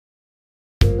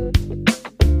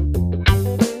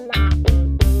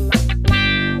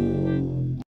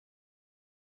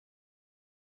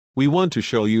we want to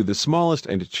show you the smallest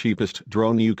and cheapest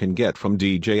drone you can get from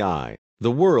DJI, the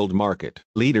world market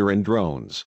leader in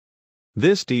drones.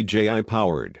 This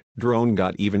DJI-powered drone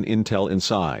got even Intel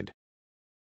inside.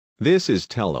 This is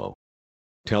Tello.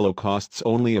 Tello costs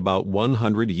only about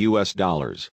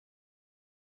 $100.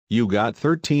 You got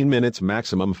 13 minutes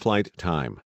maximum flight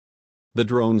time. The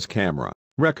drone's camera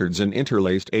records in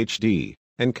interlaced HD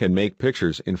and can make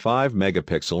pictures in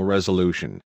 5-megapixel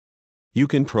resolution. You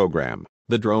can program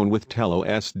the drone with Tello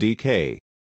SDK.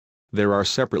 There are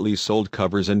separately sold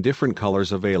covers and different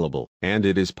colors available, and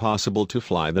it is possible to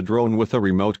fly the drone with a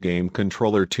remote game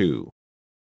controller too.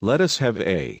 Let us have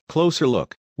a closer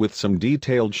look, with some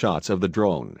detailed shots of the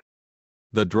drone.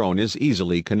 The drone is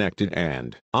easily connected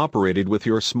and operated with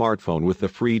your smartphone with the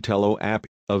free Tello app,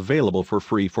 available for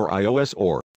free for iOS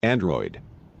or Android.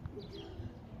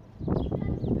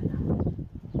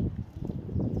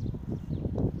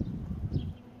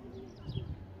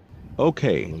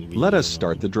 Okay, let us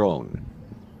start the drone.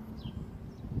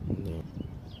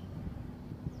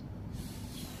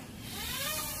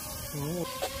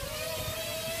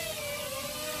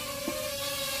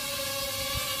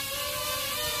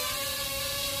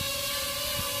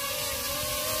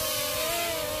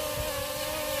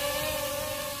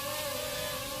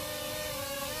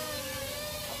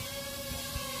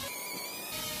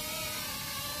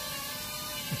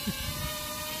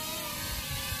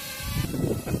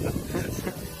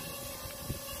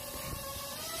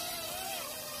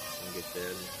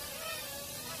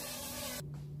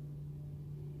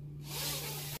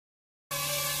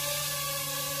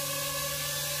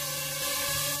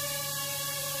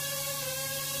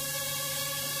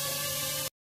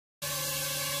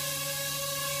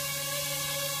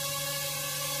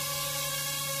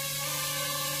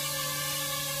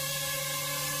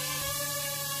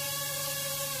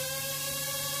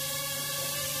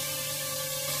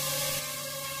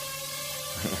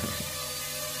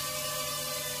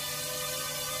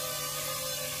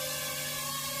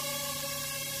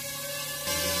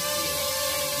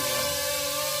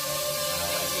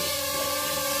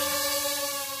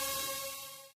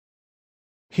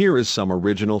 Here is some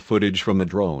original footage from the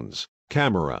drone's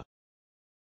camera.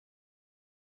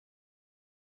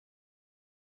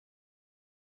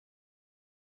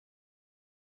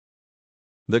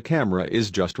 The camera is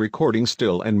just recording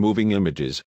still and moving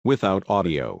images, without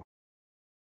audio.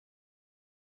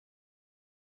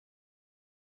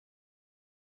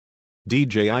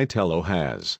 DJI Tello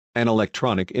has an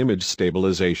electronic image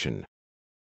stabilization.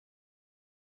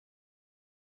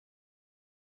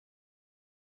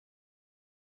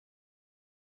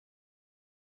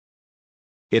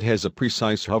 It has a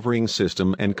precise hovering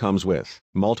system and comes with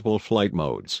multiple flight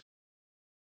modes.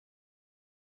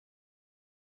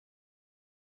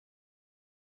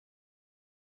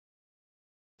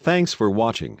 Thanks for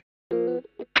watching.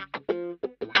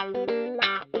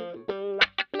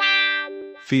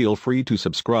 Feel free to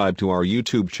subscribe to our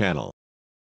YouTube channel.